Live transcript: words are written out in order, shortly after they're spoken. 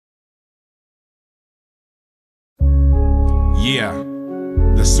Yeah,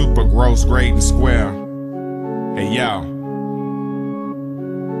 the super gross Greydon Square. Hey yo,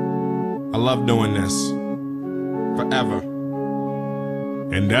 I love doing this. Forever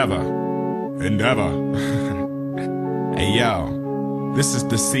and ever and ever. Hey yo, this is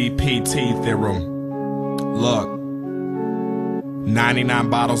the CPT theorem. Look, 99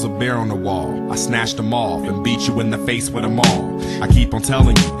 bottles of beer on the wall. I snatched them off and beat you in the face with them all. I keep on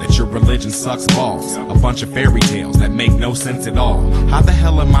telling you that your religion sucks balls. A bunch of fairy tales that make no sense at all. How the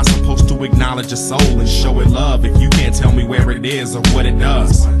hell am I supposed to acknowledge a soul and show it love if you can't tell me where it is or what it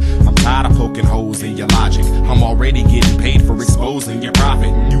does? I'm tired of poking holes in your logic. I'm already getting paid for exposing your profit.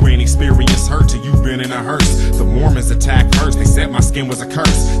 You ain't experienced hurt till you've been in a hearse. The Mormons attacked first, they said my skin was a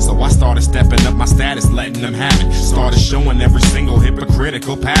curse. So I started stepping up my status, letting them have it. Started showing every single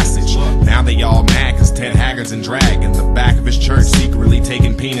hypocritical passage. Now they all mad cause Ted Haggard's in drag in the back of his church, secretly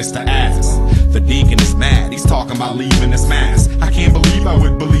taking penis to ass. The deacon is mad, he's talking about leaving his mass. I can't believe I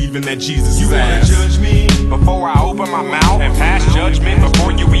would believe in that Jesus is ass. You wanna judge me before I open my mouth and pass judgment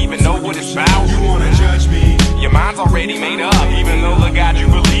before you even know what it's about? You wanna judge me? Your mind's already made up, even though the God you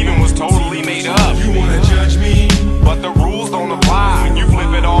believe in was totally made up. You wanna judge me? But the rules don't apply when you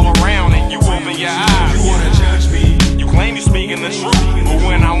flip it all around and you open your eyes. You wanna judge me? You claim you're speaking the truth, but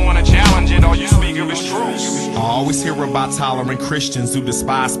when I wanna challenge it, all you speak of is truth. I always hear about tolerant Christians who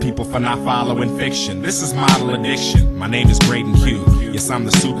despise people for not following fiction. This is model addiction. My name is Greydon Hugh. Yes, I'm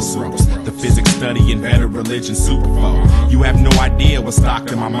the super gross, the physics study and better religion superfoe. You have no idea what's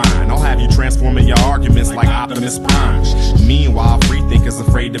stocked in my mind. I'll have you transforming your arguments like Optimus Prime. Meanwhile, free thinkers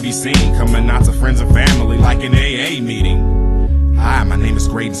afraid to be seen, coming out to friends and family like an AA meeting. Hi, my name is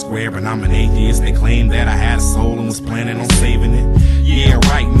Greydon Square, and I'm an atheist. They claim that I had a soul and was planning on saving it. Yeah,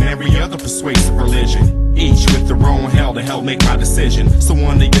 right, and every other persuasive religion, each with their own hell to help make my decision. So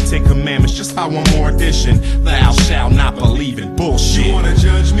under your 10 commandments, just buy one more addition. Thou shalt not believe in bullshit. You wanna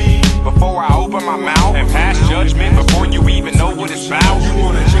judge me before I open my mouth and pass judgment before you even know what it's about? You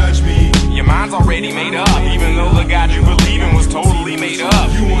wanna judge me? Your mind's already made up, even though the God you believe in was totally made up.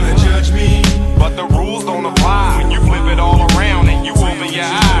 You wanna judge me? But the rules don't apply when you flip it all around and you open your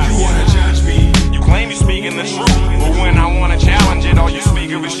eyes. You wanna judge me? You claim you're speaking the truth, but when I wanna challenge it, all you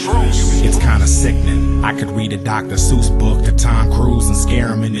speak of is truth. It's kinda sickening. I could read a Dr. Seuss book to Tom Cruise and scare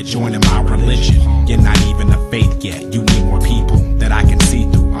him into joining my religion. You're not even a faith yet, you need more people that I can see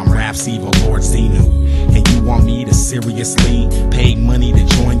through. I'm Rap's evil Lord Xenu. And you want me to seriously pay money to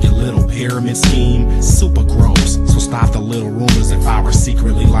join your little pyramid scheme? Super gross, so stop the little rumors. If I were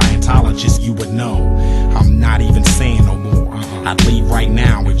secretly Scientologist, you would know. I'm not even saying no more. I'd leave right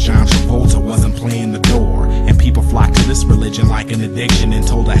now if John Travolta wasn't playing the door. And people flock to this religion like an addiction and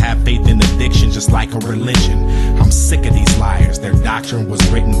told to have faith in addiction just like a religion. I'm sick of these liars. Their doctrine was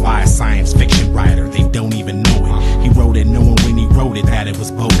written by a science fiction writer. They don't even know it. He wrote it knowing when he wrote it that it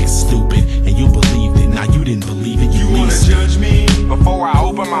was bogus, stupid, and you believed it. Now you didn't believe it, you wanna judge me before I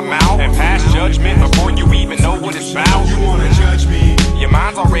open my mouth and pass judgment before you even know what it's about? You wanna judge me? Your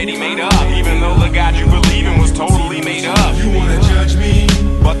mind's already made up, even though the God you believe in was totally made up. You wanna judge me?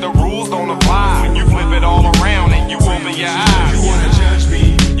 But the rules don't apply when you flip it all around and you open your eyes. You wanna judge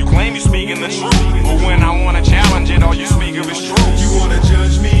me? You claim you're speaking the truth, but when I wanna challenge it, all you speak of is truth. You wanna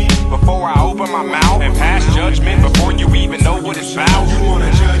judge me before I open my mouth and pass judgment before you even know what it's about? You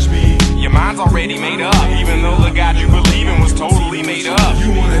wanna judge me? Your mind's already made up, even though the God you believe in was totally made up.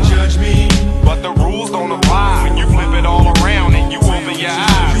 You wanna judge me? But the rules don't apply when you flip it all around and you open your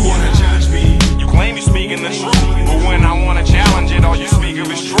eyes.